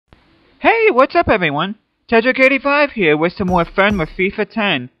Hey, what's up everyone? Tedrick85 here with some more fun with FIFA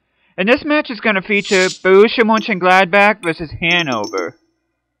 10. And this match is going to feature Borussia Monchengladbach versus Hannover.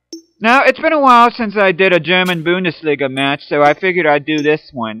 Now, it's been a while since I did a German Bundesliga match, so I figured I'd do this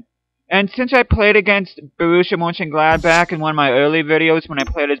one. And since I played against Borussia Monchengladbach in one of my early videos when I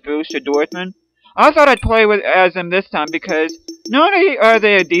played as Borussia Dortmund, I thought I'd play as them this time because not only are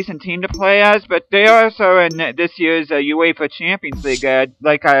they a decent team to play as, but they are also in this year's UEFA Champions League,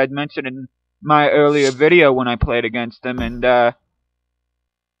 like I had mentioned in my earlier video when I played against them. And I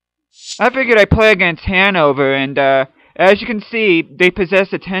figured I'd play against Hannover, and as you can see, they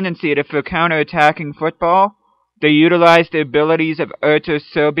possess a tendency for counter-attacking football. They utilize the abilities of Ertur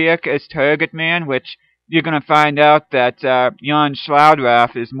Srbiak as target man, which you're going to find out that Jan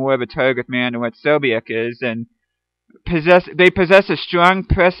Schlaudraff is more of a target man than what Srbiak is, and they possess a strong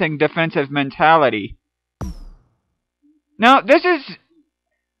pressing defensive mentality. Now,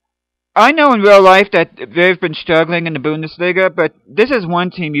 I know in real life that they've been struggling in the Bundesliga, but this is one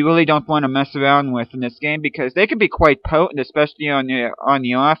team you really don't want to mess around with in this game because they can be quite potent, especially on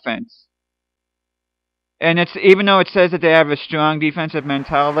the offense. And even though it says that they have a strong defensive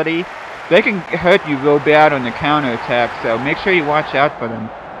mentality, they can hurt you real bad on the counterattack, so make sure you watch out for them.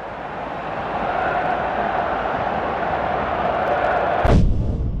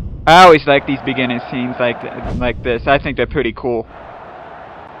 I always like these beginning scenes like this. I think they're pretty cool.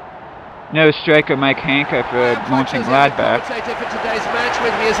 No striker Mike Hanke for Monchengladbach.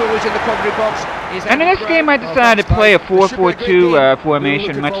 And in this game I decided to play a 4-4-2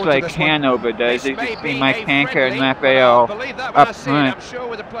 formation much like Hannover does. As you can see Mike Hanke and Raphael up front.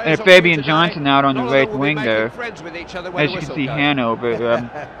 And Fabian Johnson out on the right wing there. As you can see Hannover.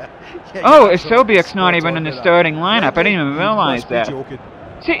 Oh, Srbiak's not even in the starting lineup. I didn't even realize that.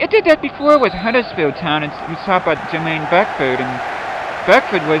 See, it did that before with Huddersfield Town, and we saw about Jermaine Beckford, and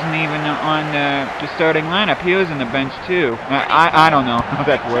Beckford wasn't even on the starting lineup. He was on the bench too. I don't know how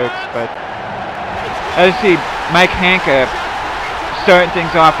that works, but as you see, Mike Hanke starting things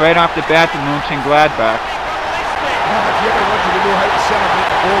off right off the bat for Monchengladbach.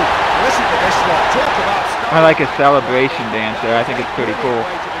 I like his celebration dance there. I think it's pretty cool.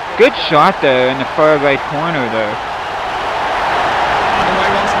 Good shot there in the far right corner there.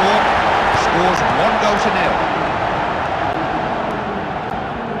 Scores 1-0.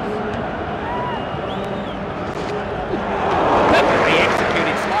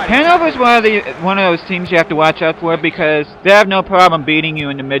 Hannover is one of those teams you have to watch out for because they have no problem beating you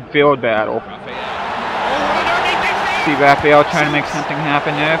in the midfield battle. See Raphael trying to make something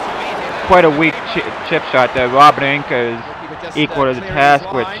happen there. Quite a weak chip shot there. Robert Inca is equal to the task,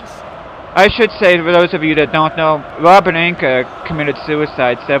 which I should say for those of you that don't know, Robert Inca committed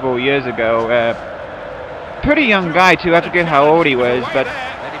suicide several years ago. Pretty young guy too, I forget how old he was, but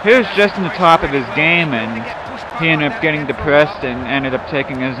he was just in the top of his game and he ended up getting depressed and ended up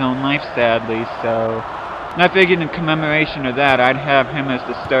taking his own life, sadly, so I figured in commemoration of that, I'd have him as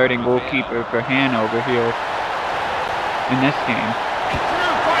the starting goalkeeper for Hannover here in this game.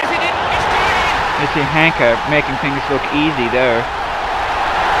 You see Hanke making things look easy there.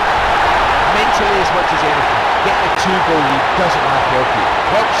 Mentally as much as anything, getting a 2-goal lead doesn't have help you.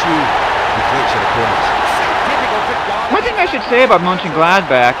 Helps you deflate your opponents. One thing I should say about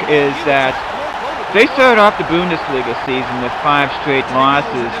Monchengladbach is that they started off the Bundesliga season with 5 straight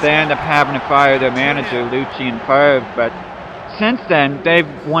losses. They ended up having to fire their manager, Lucien Favre, but since then, they've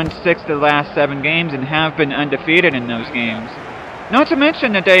won 6 of the last 7 games and have been undefeated in those games. Not to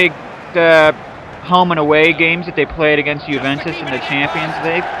mention that the home and away games that they played against Juventus in the Champions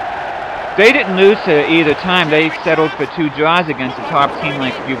League, they didn't lose to either time. They settled for 2 draws against a top team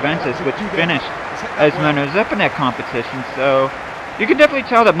like Juventus, which finished as runners-up in that competition, so you can definitely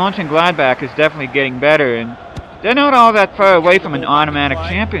tell that Monchengladbach is definitely getting better, and they're not all that far away from an automatic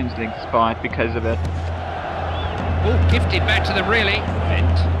Champions League spot because of it. Oh, gifted back to the really.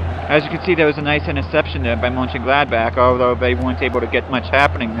 As you can see, there was a nice interception there by Monchengladbach, although they weren't able to get much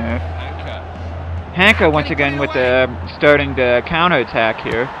happening there. Hanke once again with starting the counter-attack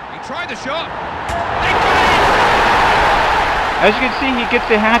here. He tried the shot. As you can see, he gets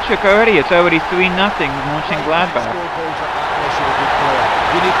the hat-trick already. It's already 3-0 Monchengladbach.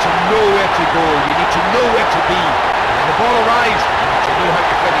 You need to know where to go, you need to know where to be. When the ball arrives, you need to know how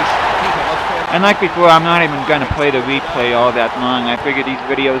to finish. And like before, I'm not even going to play the replay all that long. I figure these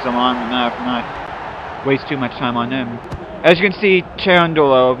videos are long enough, not waste too much time on them. As you can see,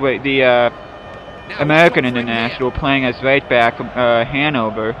 Cherundolo, the American international, playing as right back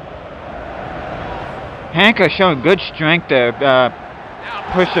Hannover. Hanke showing good strength there,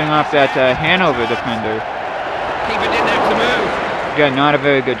 pushing off that Hannover defender. Keeper didn't have to move. Again, not a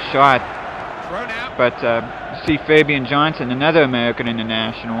very good shot. Thrown out. But you see Fabian Johnson, another American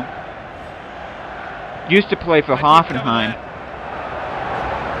international. Used to play for Hoffenheim.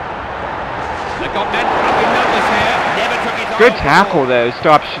 They've got men up in numbers here. Never took his eye Good off the tackle ball. though,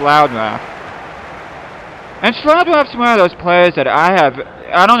 stopped Schlaudraff. And Schlaudraff's one of those players that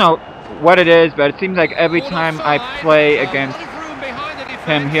I don't know what it is, but it seems like every time I play against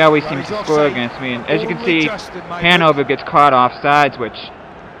him, he always seems to score against me. And as you can see, Hannover gets caught offsides, which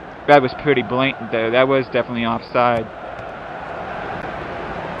that was pretty blatant though. That was definitely offside.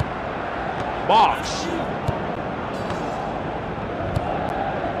 Marks.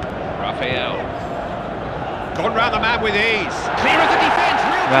 Raphael. Gone round the man with ease. Clear of the defence.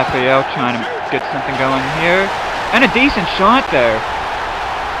 Raphael trying to get something going here. And a decent shot there.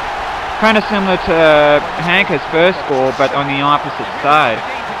 Kind of similar to Hanke's first goal, but on the opposite side.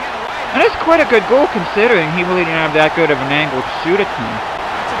 And it's quite a good goal considering he really didn't have that good of an angle to shoot it to him.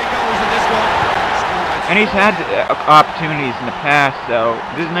 And he's had opportunities in the past, so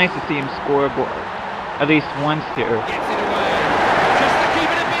this is nice to see him score a goal at least once here.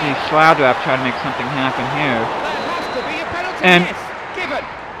 See Schlaudraff trying to make something happen here. And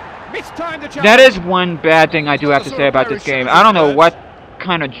that is one bad thing I do have to say about this game. I don't know what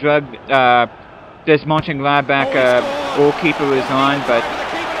kind of drug this Monchengladbach goalkeeper is on, but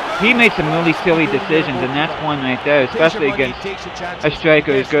he made some really silly decisions, and that's one right there, especially against a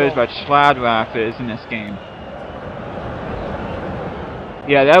striker as good as what Schlaudraff is in this game.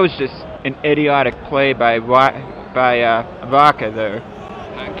 Yeah, that was just an idiotic play by Vaca there.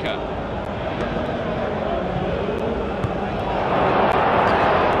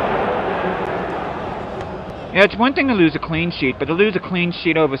 Yeah, it's one thing to lose a clean sheet, but to lose a clean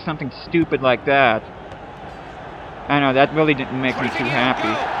sheet over something stupid like that, I know, that really didn't make me too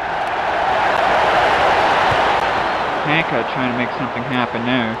happy. Hanka trying to make something happen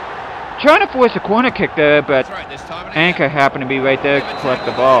there. Trying to force a corner kick there, but Hanka happened to be right there to collect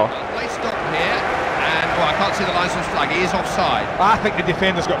the ball. I can't see the license flag. He is offside. I think the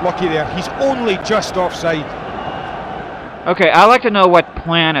defender's got lucky there. He's only just offside. Okay, I'd like to know what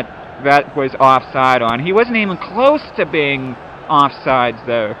planet that was offside on. He wasn't even close to being offsides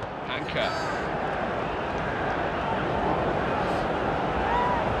though. Anchor.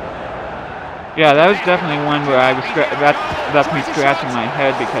 Yeah, that was definitely one where I was that left me scratching my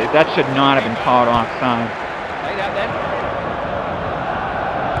head because that should not have been called offside. Lay down then.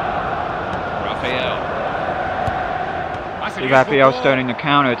 Raphael. See Raphael starting the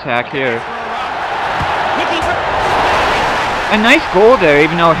counterattack here. A nice goal there,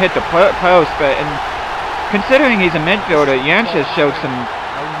 even though it hit the post, but considering he's a midfielder, Janša showed some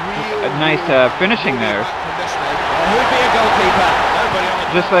nice finishing there.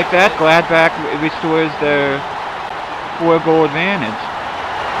 Just like that, Gladbach restores their 4-goal advantage.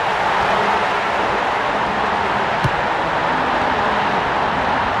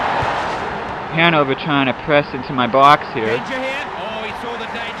 Hannover trying to press into my box here.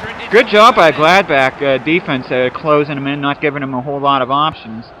 Good job by Gladbach defense closing him in, not giving him a whole lot of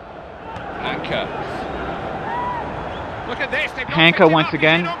options. Hanka once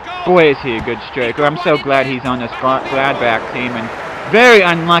again. Boy, is he a good striker. I'm so glad he's on this Gladbach team. And very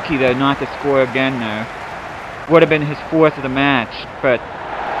unlucky though not to score again there. Would have been his 4th of the match, but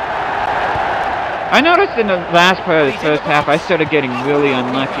I noticed in the last part of the first half I started getting really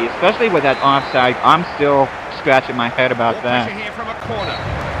unlucky, especially with that offside. I'm still scratching my head about that.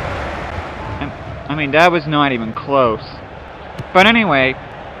 And, I mean, that was not even close. But anyway,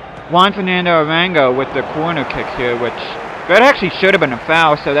 Juan Fernando Arango with the corner kick here, which that actually should have been a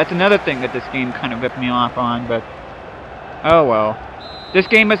foul, so that's another thing that this game kind of ripped me off on, but oh well. This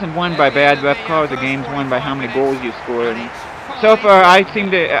game isn't won by bad ref calls, the game's won by how many goals you scored. And so far, I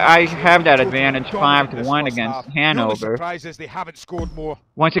have that advantage 5-1 against Hannover.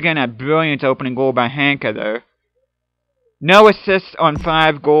 Once again, a brilliant opening goal by Hanka there. No assists on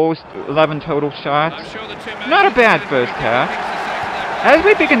 5 goals, 11 total shots. Not a bad first half. As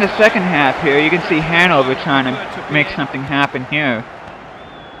we begin the second half here, you can see Hannover trying to make something happen here.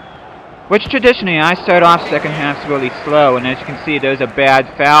 Which traditionally, I start off second halves really slow, and as you can see, there's a bad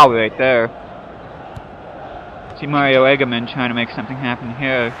foul right there. See Mario Egerman trying to make something happen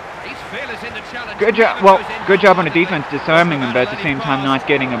here. Good job, well, good job on the defense disarming him, but at the same time not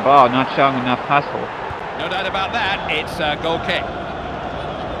getting a ball, not showing enough hustle. No doubt about that, it's a goal kick.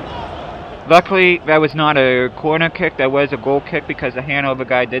 Luckily, that was not a corner kick, that was a goal kick because the Hannover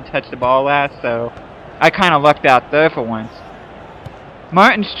guy did touch the ball last, so I kind of lucked out there for once.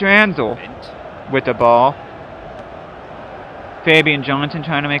 Martin Stranzel with the ball. Fabian Johnson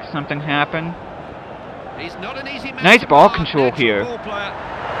trying to make something happen. He's not an easy man. Nice ball control here. He's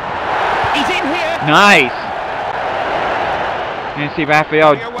in here. Nice. And see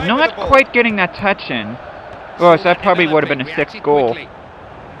Raphael not quite getting that touch in. Oh, so that probably would have been a sixth goal.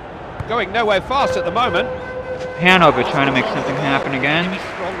 Going nowhere fast at the moment. Hannover trying to make something happen again.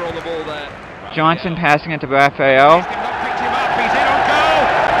 Johnson passing it to Raphael.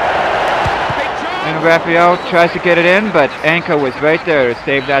 And Raphael tries to get it in, but Anka was right there to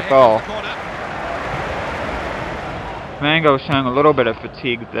save that ball. Mango showing a little bit of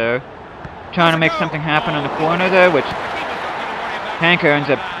fatigue there. Trying to make something happen in the corner there, which Hanka ends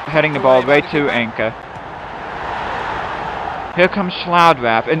up heading the ball right to Anka. Here comes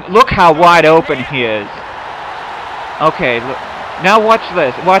Schlaudraff, and look how wide open he is. Okay, look. Now watch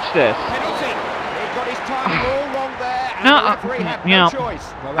this. Watch this. No, you know,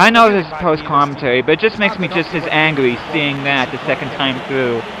 I know this is post-commentary, but it just makes me just as angry seeing that the second time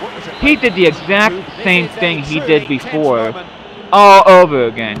through. He did the exact same thing he did before, all over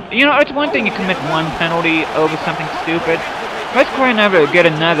again. You know, it's one thing you commit one penalty over something stupid. Let's quite never get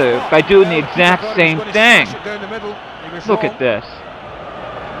another by doing the exact same thing. Look at this.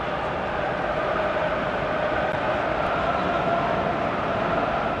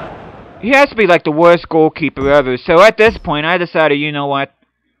 He has to be like the worst goalkeeper ever, so at this point I decided, you know what,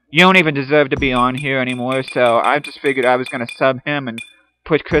 you don't even deserve to be on here anymore, so I just figured I was going to sub him and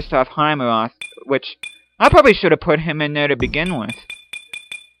put Christoph Heimer off, which I probably should have put him in there to begin with.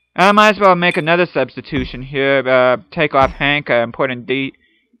 I might as well make another substitution here, take off Hanka and put in D.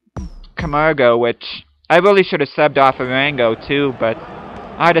 Camargo, which I really should have subbed off Arango too, but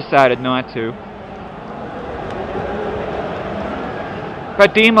I decided not to.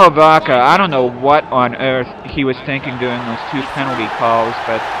 But Dimo Vaca, I don't know what on earth he was thinking during those two penalty calls,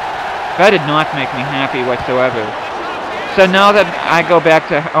 but that did not make me happy whatsoever. So now that I go back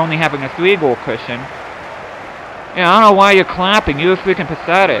to only having a 3-goal cushion, yeah, I don't know why you're clapping. You're freaking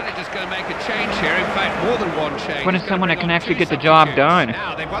pathetic. They're just going to make a change here. In fact, more than one change. Put in someone that can actually get the job done.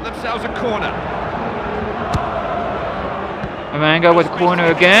 Now they've won themselves a corner. Arango with a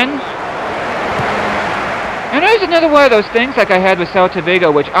corner again. And there's another one of those things like I had with Celta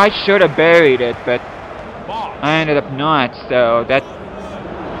Vigo, which I should have buried it, but I ended up not, so that...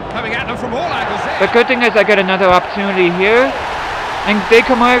 Coming at them from all angles there. The good thing is I get another opportunity here. And De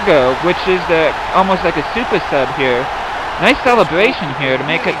Camargo, which is almost like a super sub here. Nice celebration here to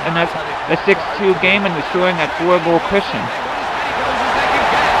make it a 6-2 game and restoring that 4-goal cushion.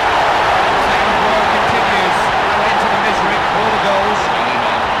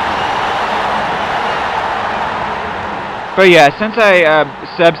 But yeah, since I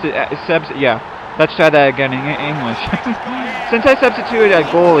let's try that again in English. Since I substituted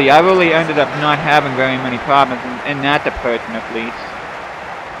at goalie, I really ended up not having very many problems in that department at least.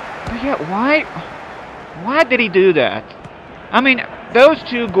 But yeah, why did he do that? I mean, those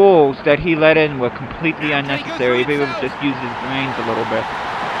 2 goals that he let in were completely unnecessary if he would just use his brains a little bit.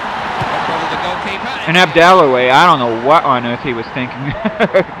 And Abdelaway, I don't know what on earth he was thinking.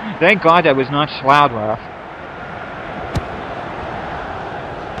 Thank God that was not Schlaudraff.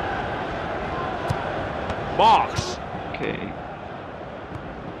 Marks. Okay.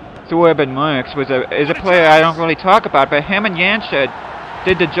 So Urban Marks is a player I don't really talk about, but him and Yansha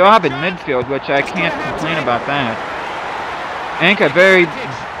did the job in midfield, which I can't complain about that. Anka very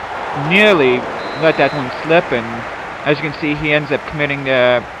nearly let that one slip, and as you can see, he ends up committing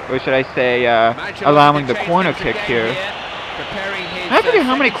the, or should I say, allowing the corner kick here. I forget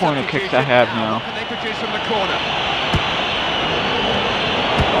how many corner kicks I have now.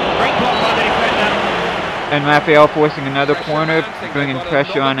 And Raphael forcing another corner, bringing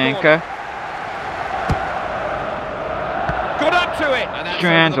pressure on Anka. Got up to it.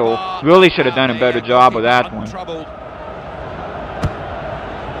 Strandl really should have done a better job with that one.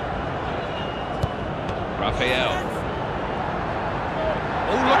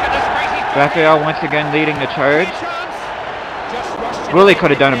 Raphael once again leading the charge. Really could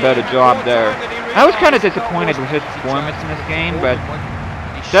have done a better job there. I was kind of disappointed with his performance in this game, but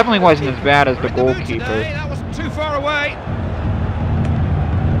definitely wasn't as bad as the goalkeeper. That wasn't too far away.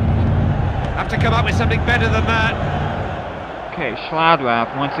 Have to come up with something better than that. Okay,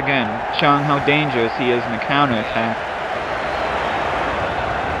 Schlaudraff once again showing how dangerous he is in the counterattack.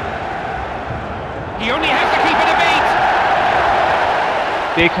 He only has the keeper to beat.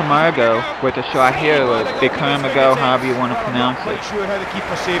 De Camargo with a shot here, or De Camargo, however you want to pronounce it. Not sure how the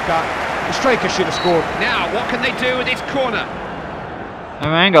keeper saved that. The striker should have scored. Now, what can they do with this corner?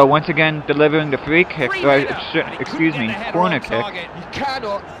 Arango once again delivering the free kick, excuse me, corner kick.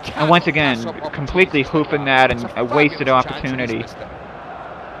 And once again, completely hoofing that and a wasted opportunity.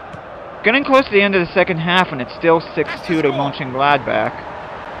 Getting close to the end of the second half, and it's still 6-2 to Monchengladbach.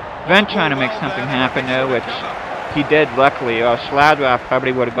 Vent trying to make something happen though, which he did luckily. Schlaudraff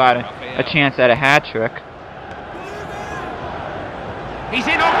probably would have got a chance at a hat-trick. He's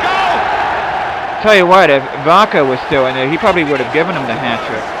in on goal! Tell you what, if Vaca was still in there, he probably would have given him the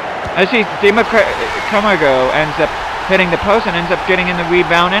hat-trick. As he, Camargo ends up hitting the post and ends up getting in the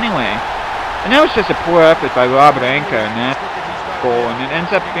rebound anyway. And that was just a poor effort by Robert Anker in that goal, and it ends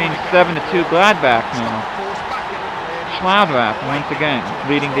up being 7-2 Gladbach now. Schlaudraff once again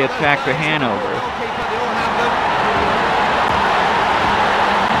leading the attack for Hannover.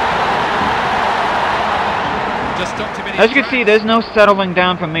 As you can see, there's no settling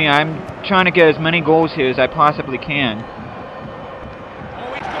down for me. I'm trying to get as many goals here as I possibly can.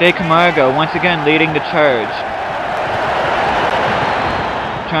 De Camargo once again leading the charge.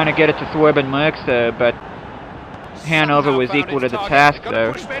 Trying to get it to Thorben Merckx there, but Hannover was equal to the task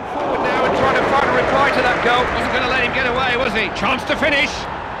there. Forward now and trying to find a reply to that goal. Wasn't going to let him get away, was he? Chance to finish.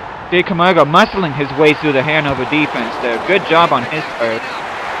 De Camargo muscling his way through the Hannover defense there. Good job on his part.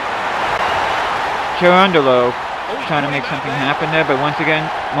 Cherundolo trying to make something happen there, but once again,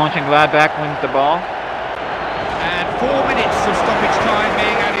 Monchengladbach wins the ball. And 4 minutes of stoppage time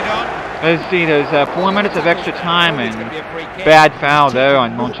being added on. Let's see, there's 4 minutes of extra time and bad foul there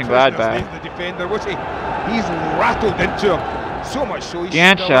on Monchengladbach. The defender, was he? He's rattled into him. So much so he's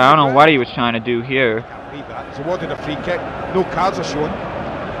Gansha, I don't know what he was trying to do here. Can't read that. He's awarded a free kick. No cards are shown.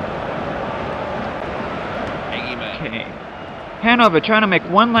 Okay. Hannover trying to make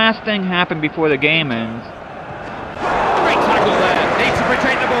one last thing happen before the game ends. Great tackle there. Needs to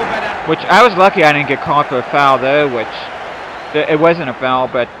protect the ball better. Which, I was lucky I didn't get caught for a foul there, which... It wasn't a foul,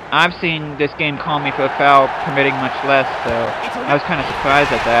 but I've seen this game call me for a foul permitting much less, so I was kind of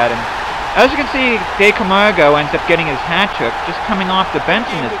surprised at that. And as you can see, De Camargo ends up getting his hat-trick just coming off the bench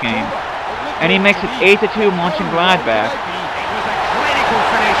in this game. And he makes it 8-2 Monchengladbach.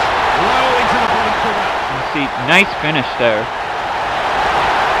 You see, nice finish there.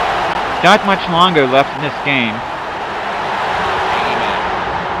 Not much longer left in this game.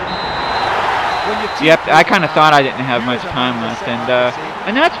 Yep, I kind of thought I didn't have much time left,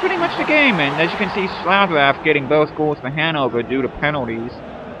 and that's pretty much the game. And as you can see, Schlaudraff getting both goals for Hannover due to penalties.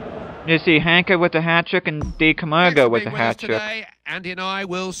 You see Hanke with the hat-trick and De Camargo with the hat-trick. Andy and I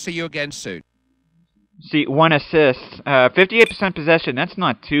will see you again soon. See, 1 assist, 58% possession. That's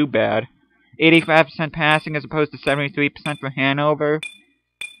not too bad. 85% passing as opposed to 73% for Hannover.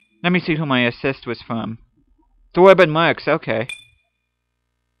 Let me see who my assist was from. Thorben Merckx, okay.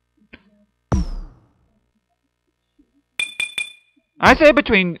 I'd say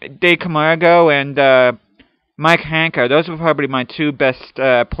between De Camargo and Mike Hanke, those were probably my two best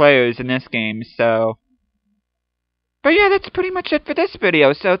players in this game, so... But yeah, that's pretty much it for this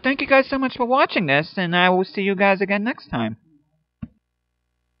video, so thank you guys so much for watching this, and I will see you guys again next time.